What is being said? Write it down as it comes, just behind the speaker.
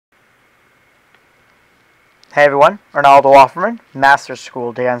Hey everyone, Ronaldo Offerman, Master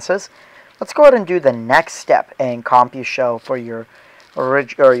School Dances. Let's go ahead and do the next step in CompuShow for your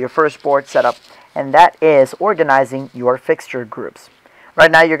first board setup, and that is organizing your fixture groups.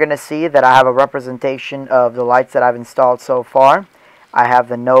 Right now you're going to see that I have a representation of the lights that I've installed so far. I have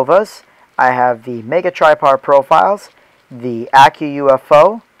the Novas, I have the Mega Tripar profiles, the Accu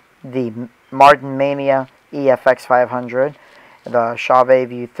UFO, the Martin Mania EFX 500, the Chauvet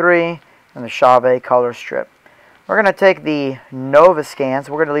View 3, and the Chauvet color strip. We're going to take the Nova scans.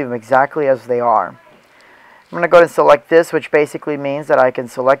 We're going to leave them exactly as they are. I'm going to go ahead and select this, which basically means that I can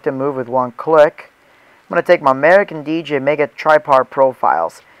select and move with one click. I'm going to take my American DJ Mega Tripar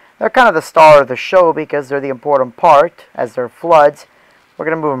profiles. They're kind of the star of the show because they're the important part, as they're floods. We're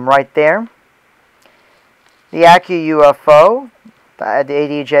going to move them right there. The Accu UFO, the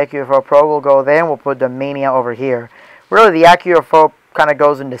ADJ Accu UFO Pro will go there, and we'll put the Mania over here. Really, the Accu UFO kind of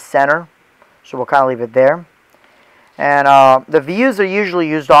goes into center, so we'll kind of leave it there. And the views are usually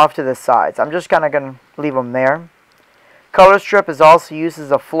used off to the sides. I'm just kind of going to leave them there. Color strip is also used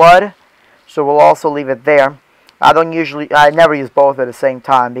as a flood, so we'll also leave it there. I never use both at the same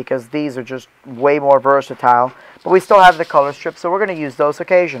time because these are just way more versatile. But we still have the color strip, so we're going to use those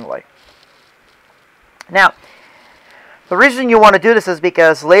occasionally. Now, the reason you want to do this is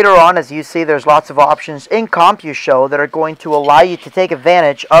because later on, as you see, there's lots of options in CompuShow that are going to allow you to take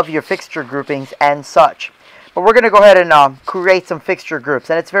advantage of your fixture groupings and such. But we're going to go ahead and create some fixture groups,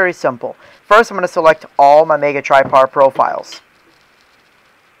 and it's very simple. First, I'm going to select all my Mega Tripar profiles.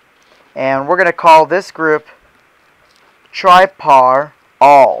 And we're going to call this group Tripar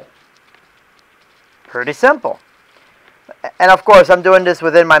All. Pretty simple. And of course, I'm doing this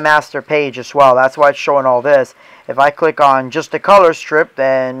within my master page as well. That's why it's showing all this. If I click on just the color strip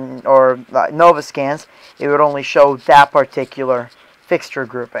or Nova scans, it would only show that particular fixture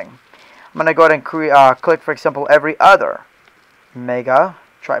grouping. I'm going to go ahead and click, for example, every other Mega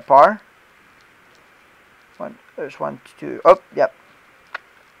Tripar. There's 1, 2, oh, yep.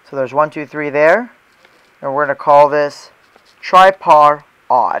 So there's 1, 2, 3 there. And we're going to call this Tripar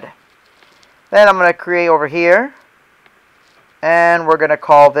Odd. Then I'm going to create over here. And we're going to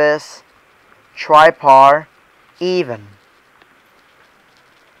call this Tripar Even.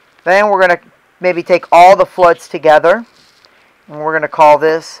 Then we're going to maybe take all the floods together. And we're going to call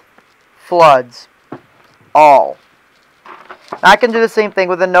this Floods All. Now I can do the same thing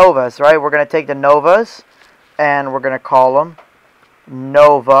with the Novas, right? We're going to take the Novas and we're going to call them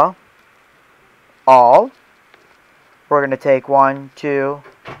Nova All. We're going to take 1, 2,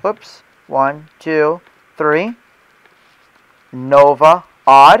 3. Nova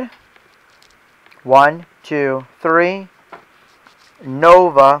Odd. 1, 2, 3.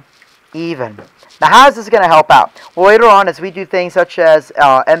 Nova Even. Now, how is this going to help out? Well, later on, as we do things such as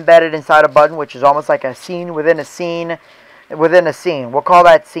embedded inside a button, which is almost like a scene within a scene within a scene. We'll call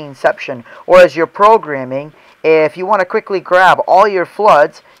that sceneception. Or as you're programming, if you want to quickly grab all your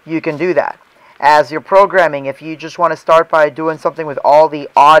floods, you can do that. As you're programming, if you just want to start by doing something with all the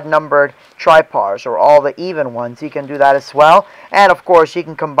odd-numbered tripars or all the even ones, you can do that as well. And, of course, you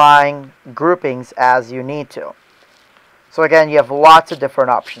can combine groupings as you need to. So, again, you have lots of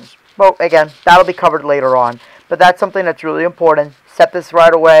different options. Well, again, that'll be covered later on. But that's something that's really important. Set this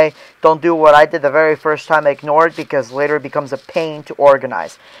right away. Don't do what I did the very first time. Ignore it because later it becomes a pain to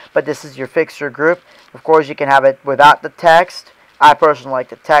organize. But this is your fixture group. Of course, you can have it without the text. I personally like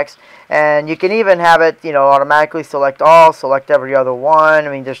the text. And you can even have it, automatically select all, select every other one. I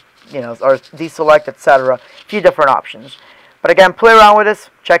mean, just, or deselect, etc. A few different options. But again, play around with this.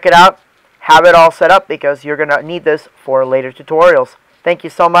 Check it out. Have it all set up because you're going to need this for later tutorials. Thank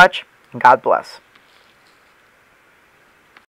you so much, and God bless.